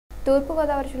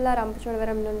తూర్పుగోదావరి జిల్లా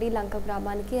రంపచోడవరం నుండి లంక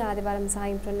గ్రామానికి ఆదివారం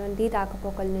సాయంత్రం నుండి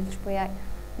రాకపోకలు నిలిచిపోయాయి.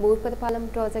 భూపతిపాలెం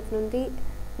ప్రాజెక్టు నుండి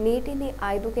నీటిని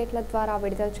 5 గేట్ల ద్వారా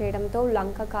విడుదల చేయడంతో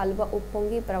లంక కాలువ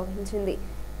ఉప్పొంగి ప్రవహించింది.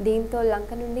 దీంతో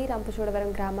లంక నుండి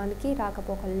రంపచోడవరం గ్రామానికి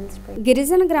రాకపోకలు నిలిచిపోయాయి.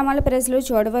 గిరిజన గ్రామాల ప్రజలు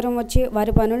చోడవరం వచ్చి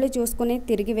వారి పనులు చూసుకుని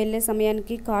తిరిగి వెళ్లే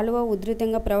సమయానికి కాలువ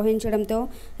ఉధృతంగా ప్రవహించడంతో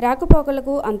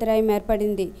రాకపోకలకు అంతరాయం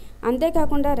ఏర్పడింది.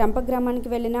 అంతేకాకుండా రంప గ్రామానికి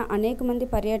వెళ్లిన అనేక మంది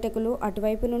పర్యాటకులు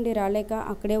అటువైపు నుండి రాలేక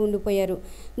అక్కడే ఉండిపోయారు.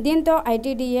 దీంతో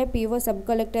ఐటీడీఏ, పీఓ, సబ్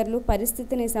కలెక్టర్లు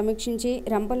పరిస్థితిని సమీక్షించి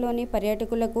రంపల్లోని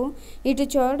పర్యాటకులకు ఇటు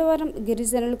చోడవరం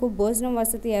గిరిజనులకు భోజనం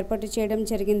వసతి ఏర్పాటు చేయడం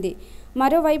జరిగింది.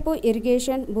 మరోవైపు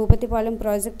ఇరిగేషన్, భూపతిపాలెం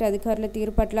ప్రాజెక్టు అధికారుల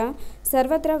తీరు పట్ల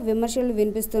సర్వత్రా విమర్శలు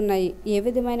వినిపిస్తున్నాయి. ఏ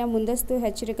విధమైన ముందస్తు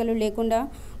హెచ్చరికలు లేకుండా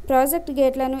ప్రాజెక్టు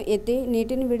గేట్లను ఎత్తి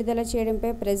నీటిని విడుదల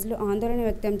చేయడంపై ప్రజలు ఆందోళన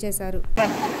వ్యక్తం చేశారు.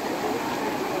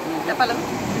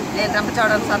 నేను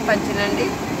రంపచోడవరం సర్పంచినండి.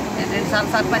 2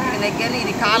 సార్లు సర్పంచ్కి నెగ్గాను.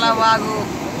 ఇది కాలవాగు,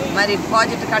 మరి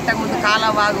ప్రాజెక్టు కట్టకముందు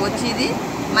కాలవాగు వచ్చేది,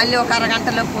 మళ్ళీ ఒక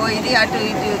అరగంటలో పోయింది. అటు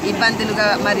ఇటు ఇబ్బందులుగా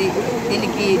మరి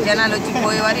దీనికి జనాలు వచ్చి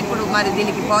పోయేవారు. ఇప్పుడు మరి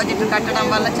దీనికి ప్రాజెక్టు కట్టడం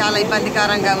వల్ల చాలా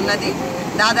ఇబ్బందికరంగా ఉన్నది.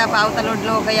 దాదాపు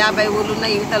అవతలొడ్లో ఒక 50 ఊర్లు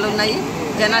ఉన్నాయి, యువతలు ఉన్నాయి.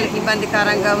 జనాలకి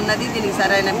ఇబ్బందికరంగా ఉన్నది. దీనికి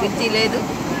సరైన బ్రిడ్జి లేదు.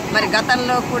 మరి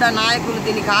గతంలో కూడా నాయకులు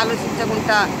దీనికి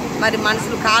ఆలోచించకుండా మరి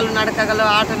మనుషులు కాళ్ళు నడకగల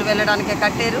ఆటోలు వెళ్ళడానికే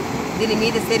కట్టారు. దీని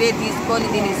మీద చర్య తీసుకొని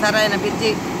దీనికి సరైన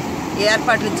బ్రిడ్జి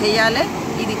ఏర్పాట్లు చేయాలి.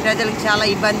 ఇది ప్రజలకు చాలా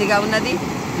ఇబ్బందిగా ఉన్నది.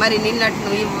 మరి నిన్న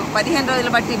 15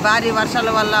 రోజులు బట్టి భారీ వర్షాల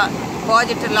వల్ల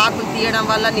ప్రాజెక్టు లాకులు తీయడం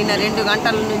వల్ల నిన్న 2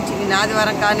 గంటల నుంచి నిన్న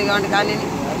ఆదివారం కానీ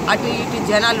అటు ఇటు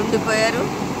జనాలు ఉండిపోయారు.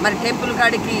 మరి టెంపుల్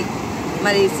కాడికి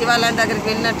మరి శివాలయం దగ్గరికి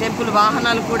వెళ్ళిన టెంపుల్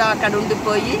వాహనాలు కూడా అక్కడ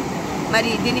ఉండిపోయి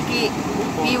మరి దీనికి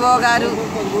పీఓ గారు,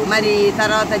 మరి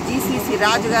తర్వాత జీసీసీ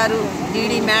రాజు గారు,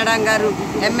 డీడీ మేడం గారు,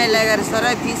 ఎమ్మెల్యే గారు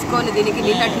చొరవ తీసుకొని దీనికి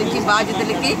నిన్నటి నుంచి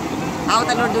బాధితులకి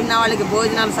అవతల ఉన్న వాళ్ళకి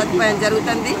భోజనాలు సదుపాయం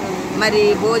జరుగుతుంది. మరి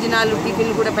భోజనాలు,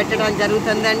 టిఫిన్లు కూడా పెట్టడం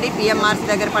జరుగుతుందండి. పిఎంఆర్సీ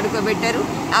దగ్గర పడుకోబెట్టారు.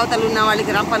 అవతల ఉన్న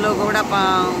వాళ్ళకి రంపలో కూడా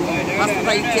వసత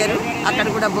ఇచ్చారు. అక్కడ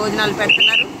కూడా భోజనాలు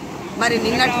పెడుతున్నారు. మరి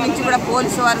నిన్నటి నుంచి కూడా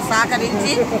పోలీసు వారు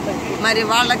సహకరించి మరి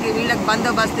వీళ్ళకి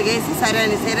బందోబస్తు వేసి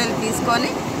సరైన చర్యలు తీసుకొని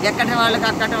ఎక్కడి వాళ్ళకి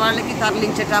అక్కడి వాళ్ళకి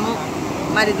తరలించటము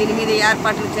మరి దీని మీద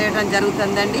ఏర్పాట్లు చేయడం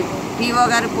జరుగుతుందండి. పీఓ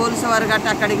గారు, పోలీసు వారు గట్ట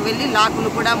అక్కడికి వెళ్ళి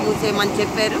లాకులు కూడా మూసేయమని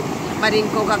చెప్పారు. మరి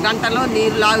ఇంకొక గంటలో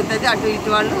నీరు లాగుతుంది. అటు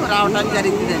ఇటు వాళ్ళు రావడం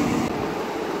జరుగుతుందండి.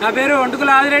 నా పేరు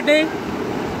ఒంటుకుల ఆదిరెడ్డి.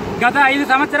 గత 5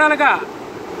 సంవత్సరాలుగా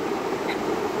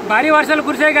భారీ వర్షాలు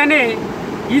కురిసాయి, కానీ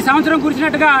ఈ సంవత్సరం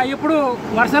కురిసినట్టుగా ఎప్పుడు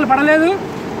వర్షాలు పడలేదు.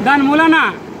 దాని మూలాన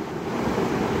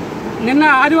నిన్న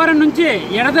ఆదివారం నుంచి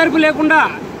ఎడతెరిపి లేకుండా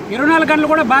 24 గంటలు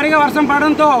కూడా భారీగా వర్షం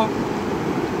పడడంతో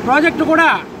ప్రాజెక్టు కూడా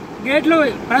గేట్లు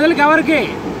ప్రజలకు ఎవరికి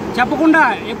చెప్పకుండా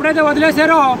ఎప్పుడైతే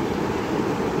వదిలేశారో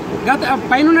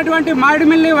పైన ఉన్నటువంటి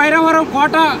మారేడుమిల్లి, వైరవరం,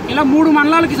 కోట ఇలా 3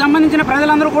 మండలాలకి సంబంధించిన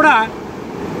ప్రజలందరూ కూడా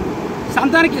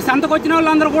సంతకొచ్చిన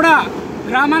వాళ్ళందరూ కూడా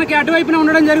గ్రామానికి అటువైపున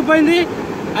ఉండడం జరిగిపోయింది.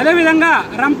 అదేవిధంగా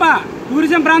రంప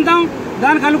టూరిజం ప్రాంతం,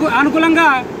 దానికి అనుకూలంగా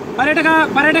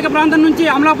పర్యాటక ప్రాంతం నుంచి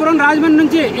అమలాపురం, రాజమండ్రి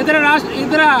నుంచి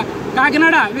ఇతర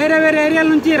కాకినాడ వేరే ఏరియాల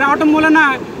నుంచి రావటం మూలన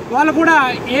వాళ్ళు కూడా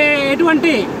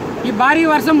ఎటువంటి ఈ భారీ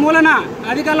వర్షం మూలన,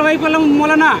 అధికార వైఫల్యం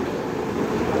మూలన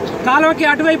కాలువకి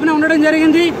అటువైపున ఉండడం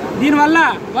జరిగింది. దీనివల్ల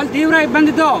వాళ్ళు తీవ్ర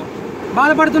ఇబ్బందితో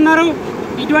బాధపడుతున్నారు.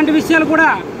 ఇటువంటి విషయాలు కూడా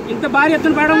ఇంత భారీ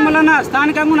ఎత్తున పడడం వలన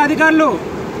స్థానికంగా ఉన్న అధికారులు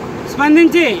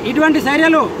స్పందించి ఇటువంటి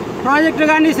చర్యలు, ప్రాజెక్టులు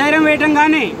కానీ సైరం వేయటం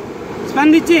కానీ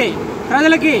స్పందించి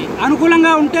ప్రజలకి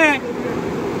అనుకూలంగా ఉంటే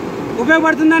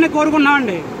ఉపయోగపడుతుందని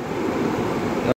కోరుకున్నామండి.